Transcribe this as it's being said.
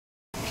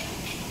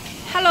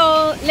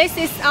Hello, this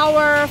is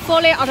our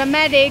fully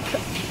automatic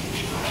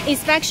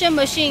inspection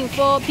machine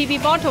for PP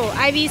bottle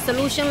IV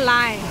solution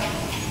line.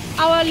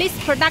 Our list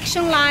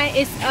production line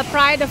is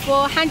applied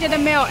for 100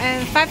 ml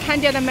and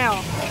 500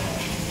 ml.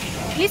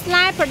 This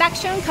line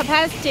production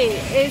capacity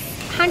is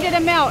 100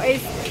 ml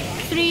is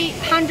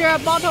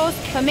 300 bottles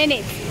per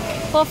minute.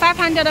 For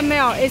 500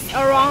 ml is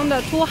around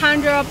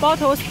 200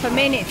 bottles per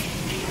minute.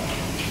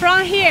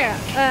 From here,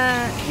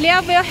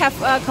 there will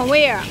have a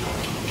conveyor.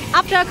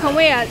 After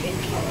conveyor,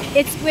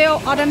 it will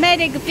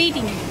automatic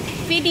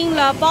feeding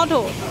the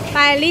bottle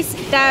by this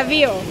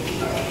vial.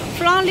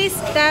 From this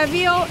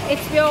vial, it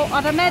will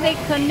automatic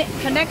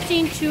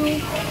connecting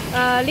to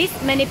this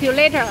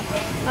manipulator.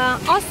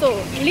 Also,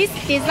 this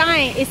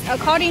design is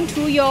according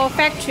to your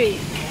factory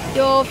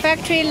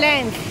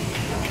length,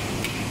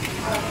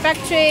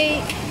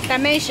 factory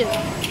dimension.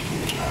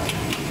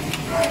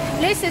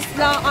 This is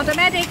the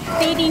automatic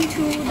feeding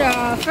to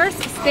the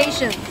first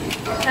station.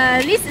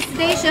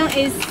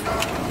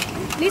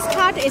 This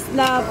part is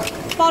the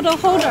bottle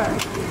holder.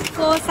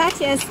 For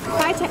such as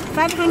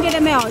 500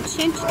 ml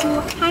change to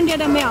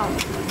 100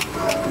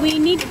 ml, we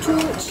need to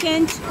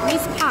change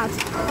this part,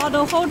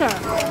 bottle holder.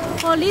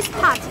 For this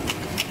part,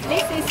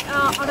 this is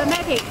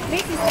automatic.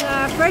 This is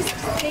the first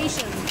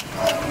station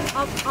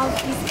of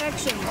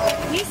inspection.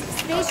 This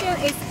station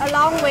is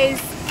along with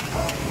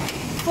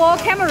 4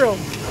 camera.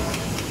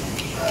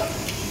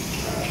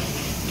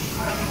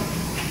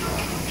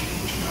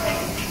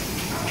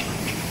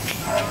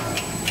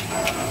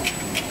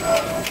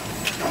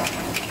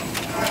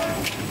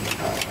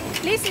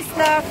 This is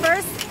the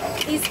first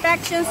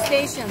inspection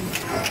station.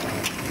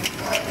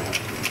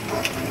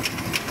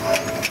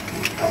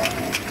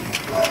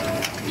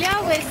 Here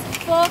with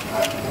 4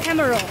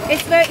 camera.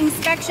 It's the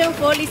inspection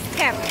for this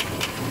cap.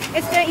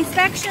 It's the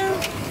inspection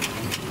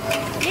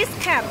this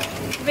cap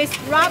with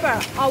rubber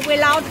or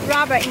without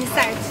rubber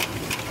inside.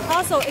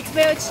 Also, it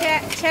will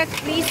check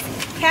this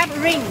cap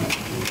ring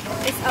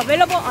is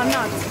available or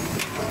not.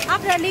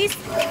 After this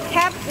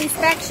cap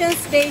inspection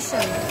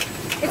station,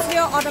 it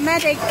will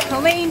automatic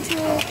convey to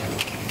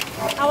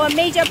our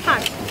major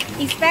part,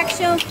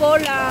 inspection for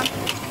the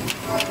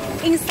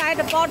inside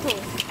the bottle,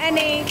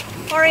 any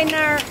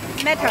foreigner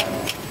matter.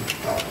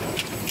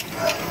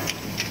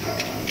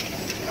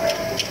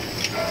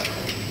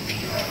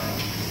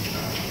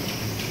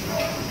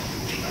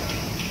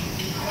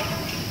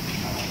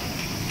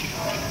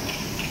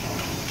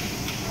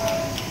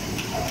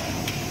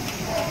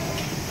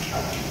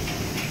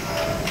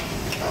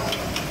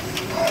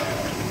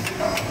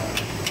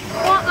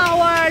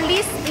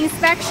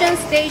 Inspection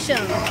station.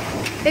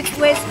 It's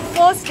with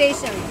 4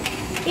 stations.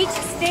 Each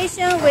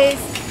station with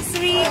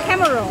 3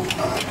 cameras.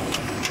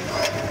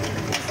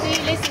 See,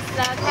 this is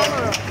the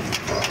camera.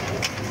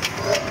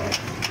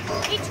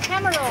 Each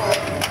camera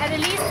at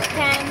least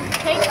can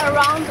take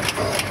around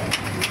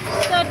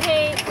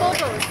 30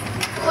 photos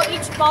for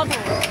each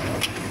bottle.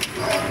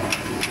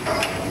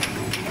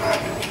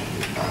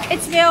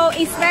 It will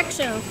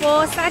inspection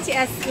for such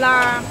as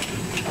the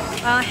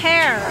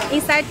hair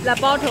inside the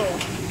bottle.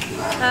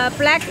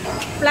 Black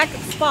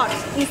spot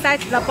inside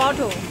the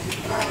bottle,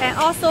 and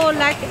also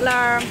like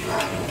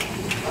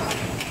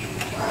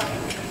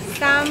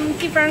some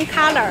different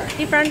color,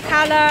 different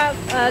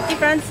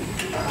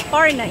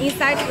foreigner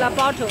inside the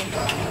bottle.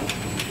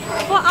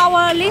 For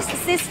our list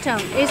system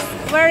is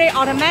very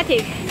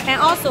automatic,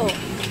 and also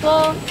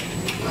for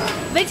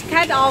which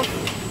kind of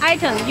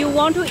item you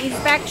want to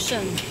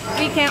inspection,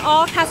 we can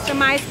all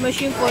customize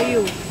machine for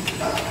you.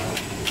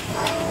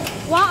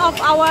 One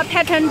of our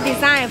pattern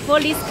design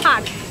for this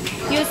part,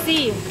 you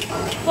see,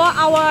 for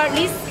our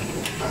list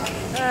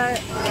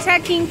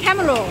tracking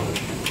camera,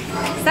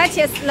 such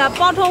as the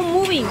bottle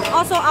moving,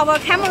 also our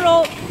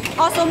camera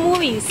also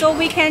moving, so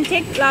we can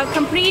take the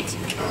complete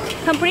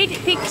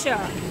picture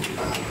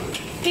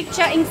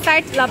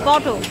inside the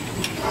bottle.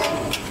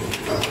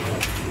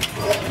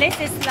 This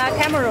is the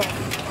camera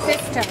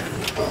system.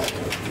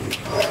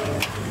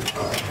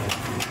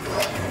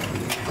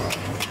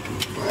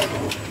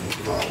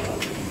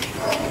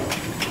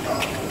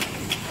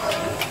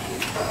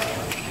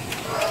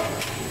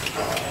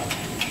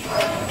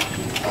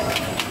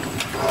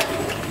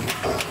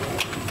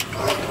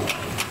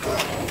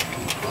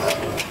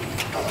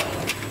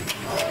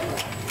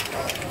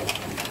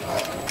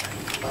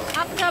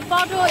 After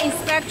bottle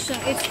inspection,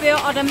 it will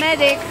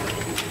automatic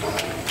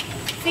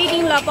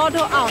feeding the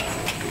bottle out.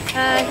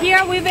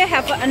 Here we will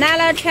have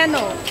another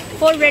channel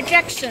for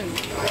rejection,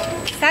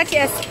 such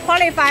as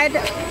qualified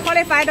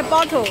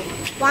bottle,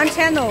 one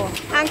channel,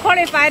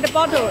 unqualified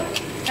bottle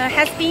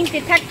has been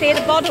detected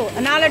bottle,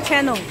 another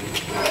channel.